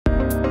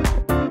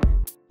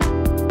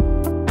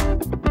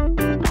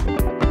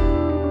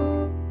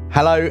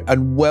Hello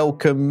and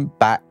welcome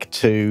back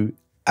to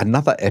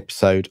another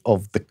episode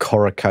of the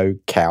Coreco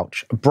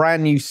Couch, a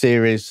brand new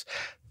series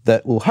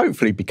that will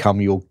hopefully become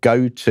your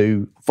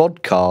go-to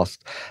vodcast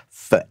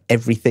for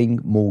everything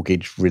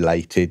mortgage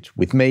related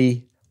with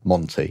me,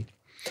 Monty.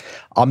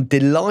 I'm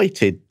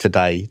delighted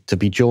today to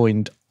be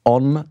joined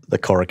on the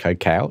Coreco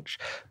Couch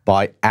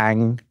by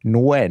Anh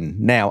Nguyen.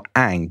 Now,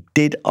 Anh,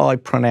 did I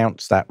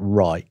pronounce that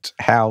right?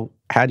 How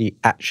do you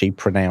actually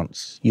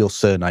pronounce your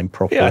surname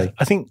properly? Yeah,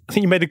 I think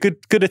you made a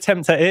good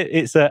attempt at it.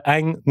 It's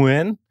Anh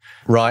Nguyen,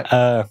 right?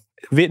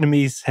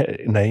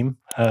 Vietnamese name,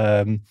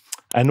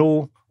 and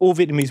all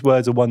Vietnamese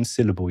words are one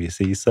syllable. You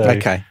see, so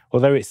okay.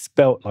 Although it's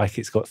spelt like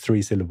it's got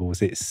three syllables,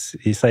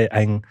 you say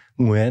Anh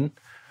Nguyen.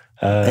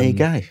 There you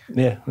go.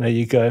 Yeah, there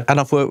you go. And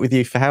I've worked with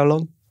you for how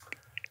long?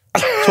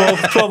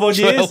 12 odd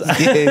years. 12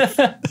 years.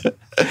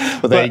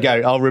 Well, there you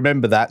go. I'll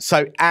remember that.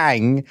 So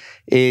Anh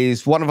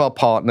is one of our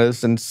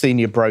partners and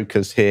senior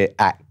brokers here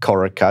at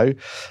Coreco.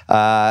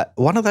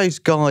 One of those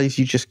guys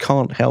you just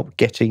can't help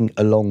getting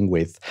along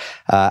with.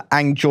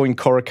 Anh joined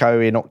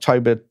Coreco in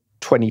October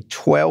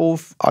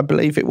 2012, I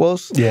believe it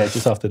was. Yeah,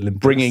 just after the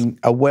Olympics. Bringing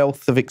a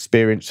wealth of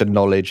experience and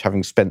knowledge,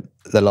 having spent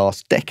the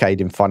last decade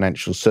in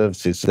financial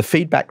services. The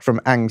feedback from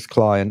Anh's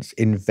clients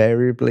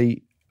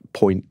invariably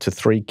point to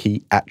three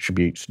key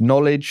attributes: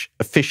 knowledge,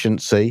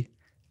 efficiency,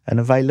 and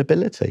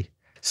availability.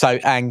 So,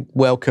 Anh,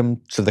 welcome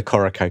to the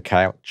Coreco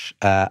Couch.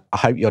 I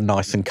hope you're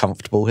nice and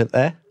comfortable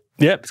there.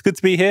 Yep, it's good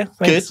to be here.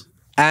 Thanks. Good.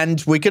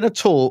 And we're going to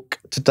talk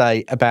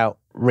today about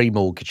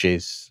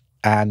remortgages.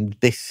 And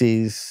this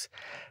is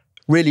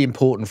really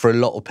important for a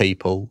lot of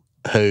people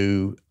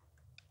who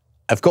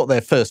have got their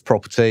first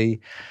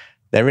property,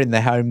 they're in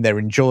their home, they're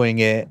enjoying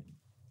it.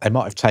 They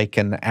might have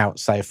taken out,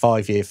 say, a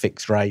 5-year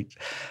fixed rate,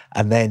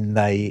 and then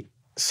they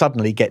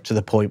suddenly get to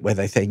the point where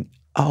they think,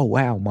 oh,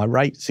 wow, my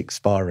rate's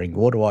expiring.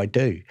 What do I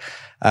do?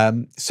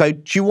 So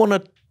do you want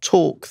to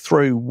talk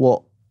through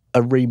what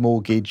a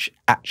remortgage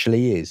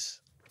actually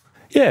is?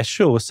 Yeah,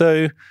 sure.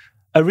 So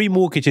a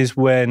remortgage is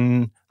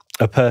when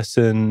a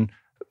person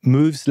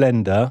moves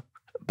lender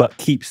but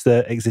keeps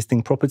the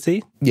existing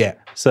property. Yeah.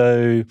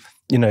 So,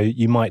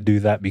 you might do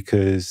that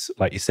because,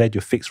 like you said,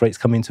 your fixed rate's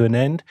coming to an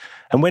end.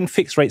 And when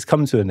fixed rates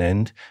come to an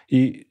end,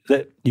 you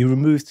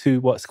remove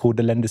to what's called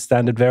the lender's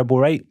standard variable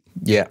rate.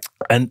 Yeah.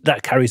 And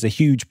that carries a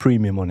huge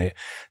premium on it.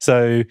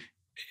 So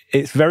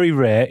it's very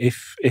rare,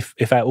 if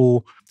at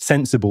all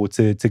sensible,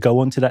 to go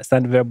on to that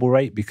standard variable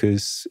rate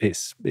because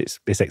it's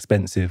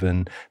expensive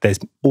and there's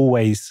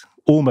almost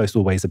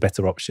always a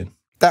better option.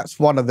 That's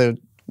one of the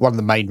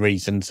main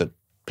reasons that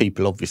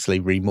people obviously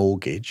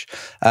remortgage.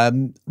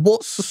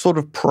 What's the sort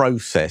of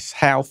process?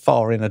 How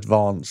far in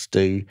advance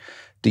do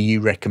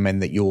you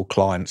recommend that your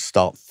clients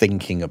start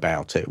thinking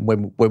about it?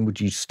 When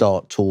would you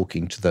start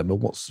talking to them,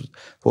 and what's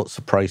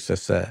the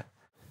process there?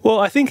 Well,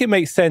 I think it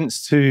makes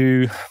sense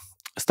to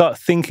start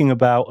thinking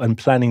about and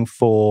planning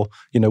for,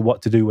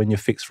 what to do when your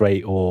fixed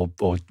rate or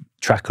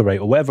tracker rate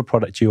or whatever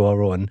product you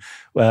are on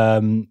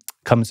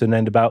comes to an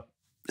end about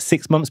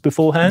 6 months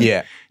beforehand.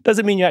 Yeah.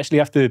 Doesn't mean you actually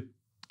have to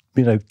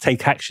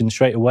take action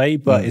straight away,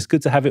 but it's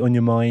good to have it on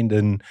your mind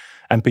and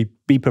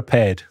be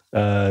prepared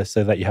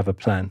so that you have a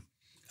plan.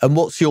 And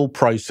what's your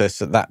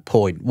process at that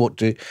point? What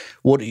do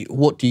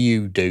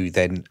you do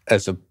then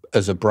as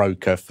a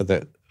broker for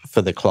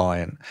the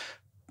client?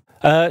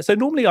 So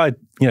normally I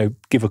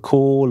give a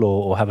call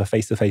or have a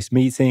face-to-face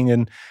meeting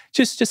and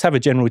just have a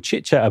general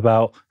chit chat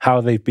about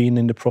how they've been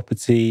in the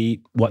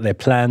property, what their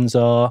plans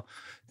are.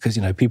 Because,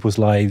 people's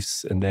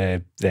lives and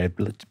their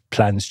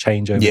plans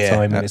change over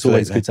time. And It's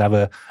always good to have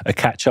a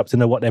catch up to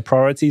know what their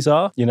priorities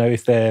are.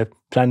 If they're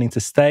planning to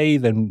stay,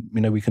 then,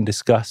 we can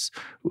discuss,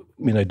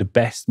 the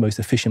best, most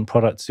efficient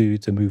product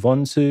to move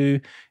on to.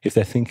 If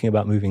they're thinking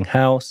about moving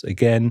house,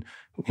 again,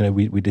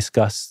 we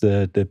discuss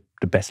the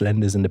best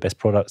lenders and the best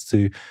products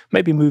to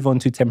maybe move on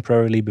to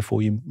temporarily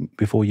before you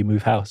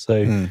move house.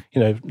 So,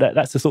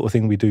 that's the sort of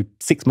thing we do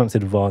 6 months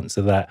in advance,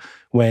 so that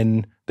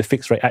when the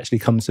fixed rate actually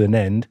comes to an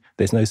end,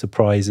 there's no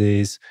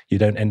surprises. You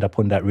don't end up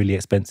on that really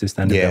expensive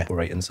standard variable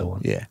rate and so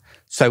on. Yeah.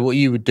 So what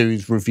you would do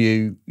is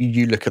you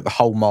look at the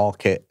whole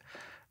market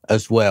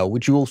as well.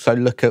 Would you also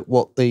look at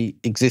what their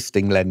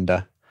existing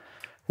lender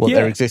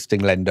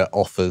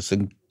offers,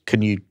 and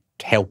can you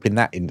help in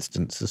that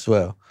instance as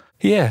well?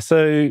 Yeah.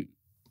 So,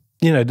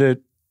 the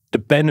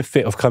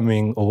benefit of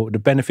coming, or the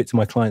benefit to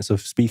my clients of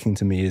speaking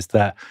to me, is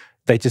that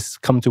they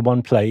just come to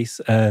one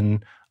place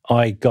and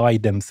I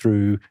guide them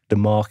through the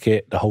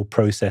market, the whole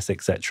process,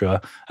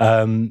 etc.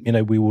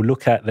 We will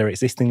look at their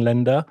existing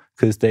lender,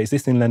 because the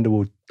existing lender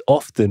will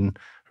often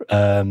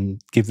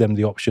give them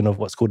the option of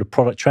what's called a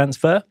product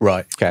transfer.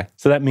 Right, okay.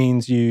 So that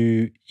means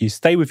you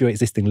stay with your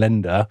existing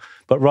lender,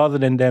 but rather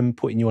than them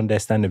putting you on their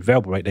standard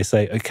variable rate, they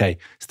say, okay,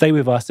 stay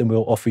with us and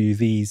we'll offer you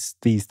these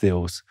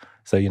deals.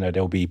 So,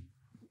 there'll be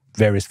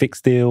various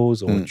fixed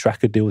deals or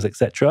tracker deals,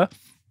 etc.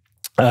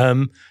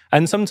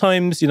 And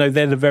sometimes, they're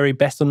the very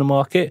best on the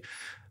market,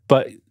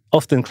 but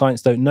often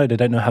clients don't know. They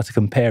don't know how to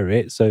compare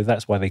it. So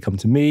that's why they come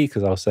to me,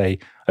 because I'll say,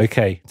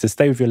 okay, to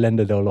stay with your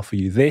lender, they'll offer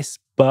you this,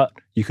 but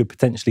you could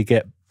potentially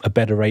get a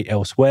better rate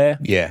elsewhere.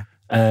 Yeah.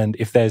 And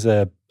if there's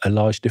a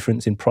large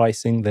difference in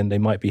pricing, then they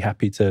might be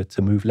happy to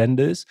move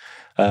lenders.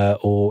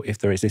 Or if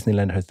their existing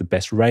lender has the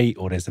best rate,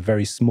 or there's a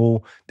very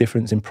small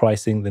difference in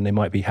pricing, then they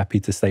might be happy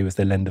to stay with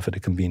their lender for the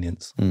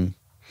convenience.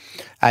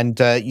 And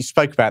you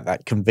spoke about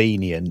that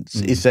convenience.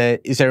 Is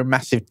there a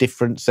massive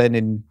difference then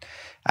in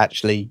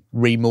actually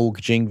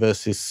remortgaging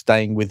versus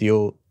staying with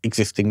your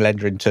existing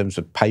lender in terms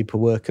of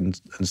paperwork and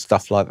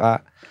stuff like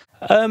that?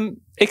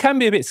 It can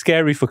be a bit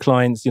scary for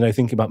clients,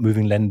 thinking about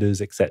moving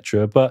lenders,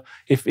 etc. But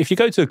if you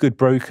go to a good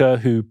broker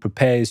who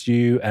prepares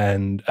you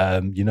and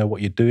you know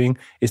what you're doing,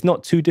 it's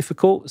not too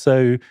difficult.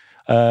 So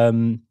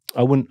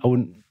I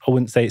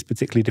wouldn't say it's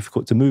particularly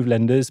difficult to move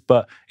lenders,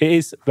 but it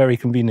is very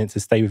convenient to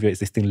stay with your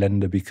existing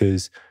lender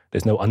because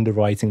there's no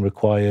underwriting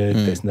required,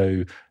 there's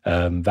no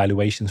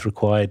valuations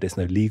required, there's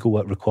no legal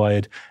work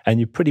required, and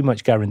you pretty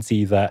much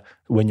guarantee that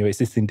when your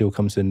existing deal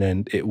comes to an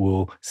end, it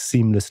will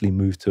seamlessly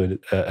move to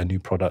a new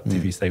product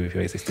if you stay with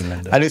your existing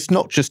lender. And it's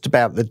not just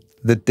about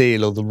the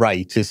deal or the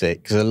rate, is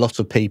it? Because a lot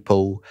of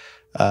people,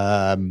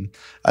 a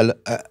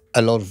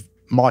lot of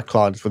my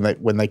clients,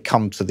 when they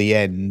come to the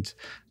end,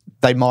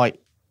 they might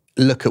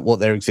look at what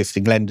their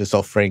existing lender's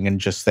offering and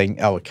just think,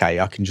 oh,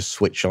 okay, I can just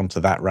switch on to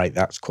that rate.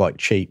 That's quite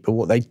cheap. But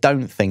what they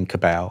don't think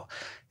about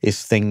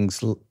is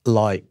things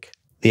like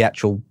the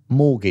actual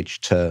mortgage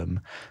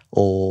term,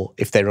 or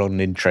if they're on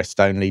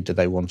interest only, do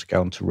they want to go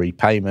on to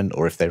repayment?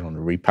 Or if they're on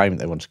a repayment,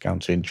 they want to go on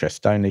to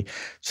interest only.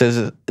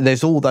 So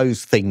there's all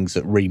those things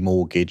at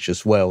remortgage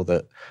as well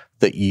that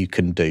you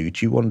can do.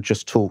 Do you want to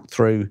just talk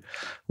through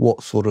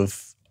what sort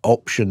of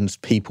options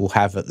people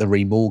have at the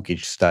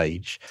remortgage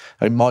stage?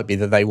 It might be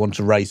that they want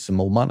to raise some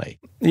more money.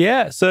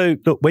 Yeah. So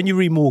look, when you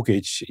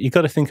remortgage, you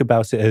got to think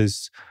about it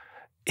as,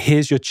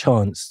 here's your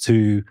chance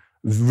to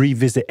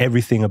revisit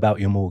everything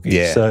about your mortgage.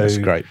 Yeah, that's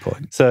a great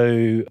point.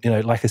 So,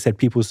 like I said,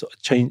 people's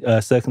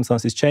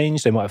circumstances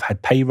change. They might have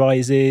had pay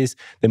rises.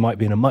 They might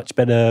be in a much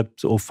better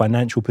sort of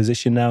financial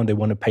position now, and they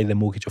want to pay their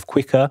mortgage off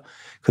quicker,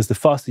 because the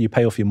faster you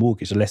pay off your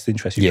mortgage, the less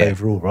interest you pay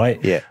overall,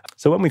 right? Yeah.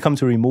 So when we come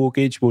to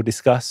remortgage, we'll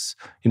discuss,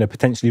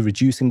 potentially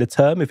reducing the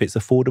term if it's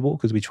affordable,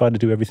 because we try to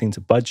do everything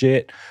to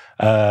budget.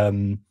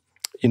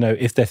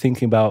 If they're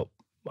thinking about,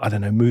 I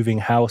don't know, moving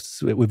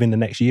house within the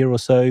next year or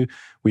so,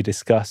 we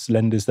discuss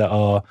lenders that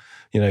are,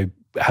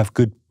 have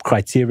good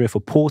criteria for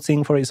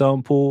porting, for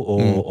example,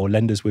 or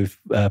lenders with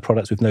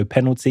products with no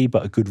penalty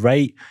but a good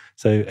rate.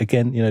 So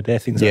again, they're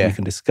things that we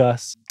can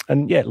discuss.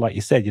 And yeah, like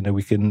you said,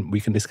 we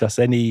can discuss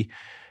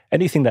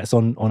anything that's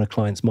on a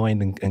client's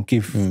mind and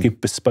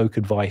give bespoke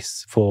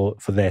advice for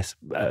their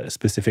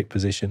specific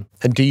position.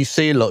 And do you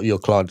see a lot of your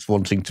clients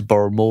wanting to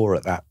borrow more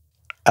at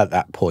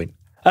that point?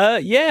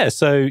 Yeah.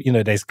 So,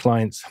 there's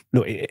clients,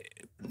 look,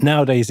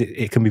 nowadays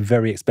it can be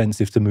very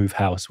expensive to move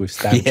house with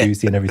stamp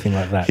duty and everything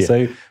like that.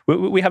 So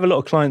we have a lot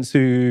of clients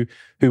who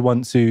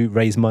want to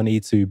raise money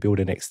to build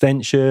an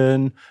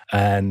extension,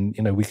 and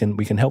we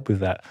can help with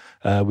that.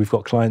 We've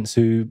got clients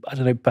who, I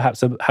don't know,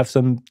 perhaps have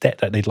some debt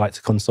that they'd like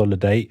to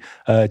consolidate,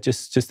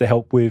 just to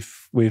help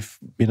with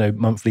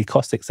monthly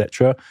costs,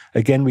 etc.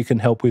 Again, we can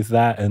help with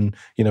that, and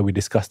we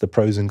discuss the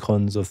pros and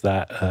cons of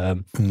that,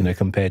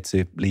 compared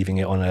to leaving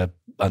it on a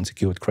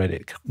unsecured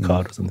credit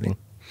card or something.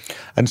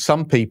 And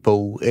some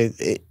people,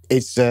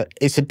 it's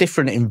a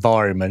different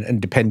environment,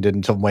 and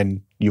dependent on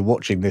when you're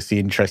watching this, the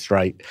interest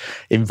rate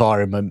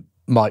environment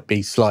might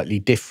be slightly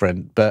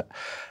different. But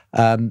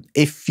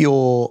if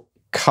you're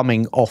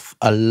coming off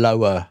a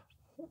lower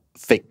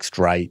fixed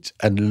rate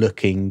and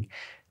looking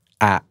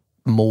at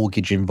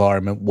mortgage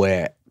environment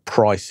where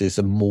prices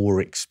are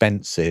more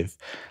expensive,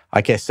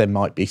 I guess there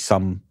might be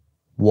some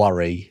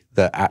worry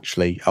that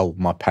actually,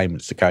 my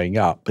payments are going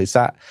up. Is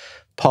that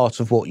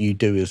part of what you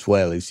do as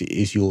well?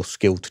 Is your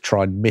skill to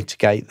try and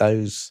mitigate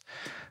those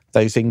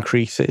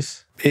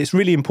increases? It's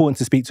really important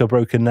to speak to a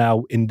broker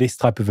now in this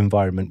type of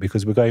environment,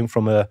 because we're going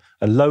from a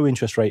low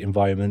interest rate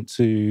environment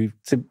to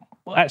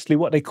actually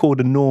what they call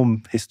the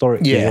norm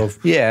historically of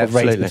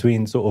rates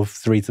between sort of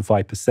 3 to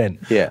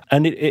 5%. Yeah.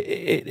 And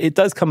it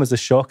does come as a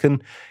shock.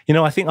 And,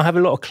 I think I have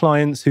a lot of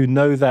clients who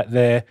know that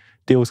their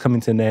deal's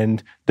coming to an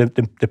end.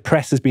 The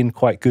press has been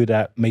quite good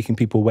at making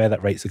people aware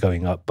that rates are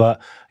going up.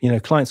 But,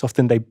 clients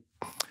often,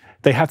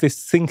 they have this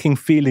sinking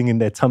feeling in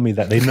their tummy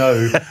that they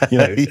know,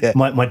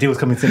 my deal's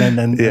coming to an end,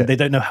 and they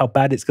don't know how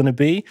bad it's going to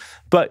be.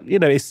 But,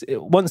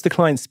 once the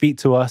clients speak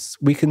to us,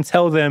 we can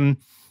tell them,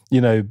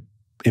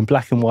 in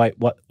black and white,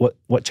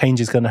 what change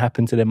is going to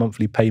happen to their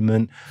monthly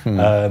payment,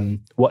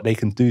 what they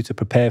can do to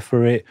prepare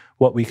for it,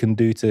 what we can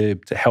do to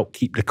help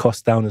keep the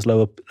cost down as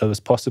low as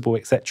possible,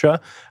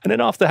 etc. And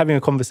then after having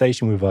a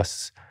conversation with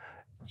us,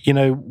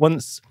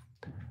 once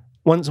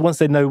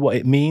they know what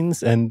it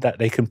means and that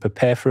they can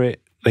prepare for it,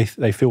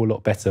 they feel a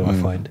lot better, I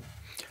find.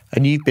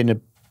 And you've been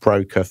a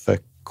broker for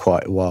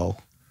quite a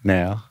while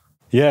now.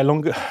 Yeah,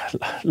 longer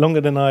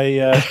than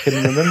I can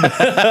remember.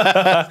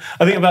 I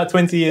think about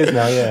 20 years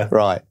now, yeah.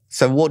 Right.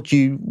 So what do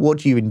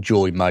you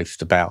enjoy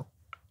most about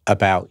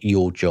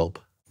your job?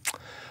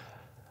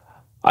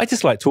 I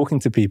just like talking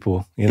to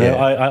people. You know,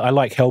 I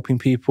like helping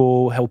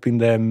people, helping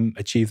them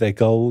achieve their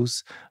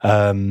goals.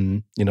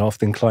 Often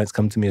clients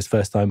come to me as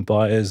first-time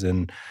buyers,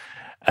 and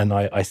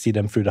I see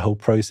them through the whole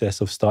process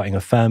of starting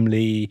a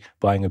family,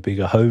 buying a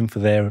bigger home for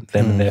them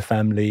and their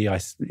family. I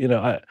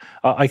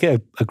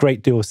get a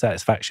great deal of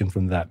satisfaction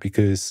from that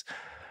because,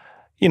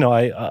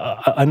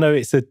 I know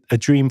it's a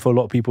dream for a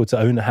lot of people to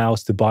own a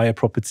house, to buy a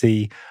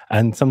property,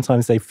 and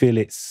sometimes they feel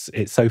it's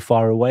so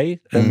far away.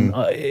 And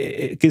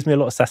it gives me a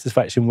lot of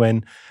satisfaction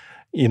when,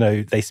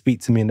 they speak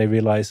to me and they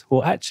realize,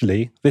 well,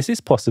 actually, this is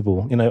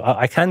possible.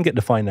 I can get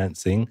the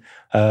financing.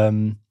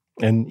 And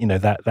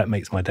that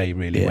makes my day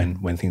really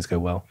when things go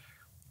well.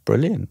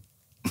 Brilliant.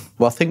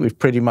 Well, I think we've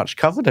pretty much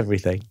covered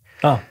everything.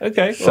 Oh,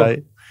 okay. So well,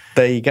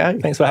 there you go.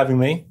 Thanks for having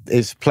me.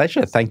 It's a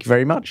pleasure. Thank you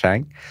very much,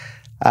 Hang.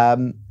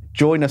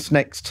 Join us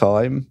next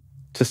time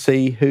to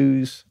see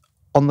who's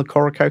on the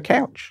Coreco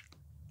Couch.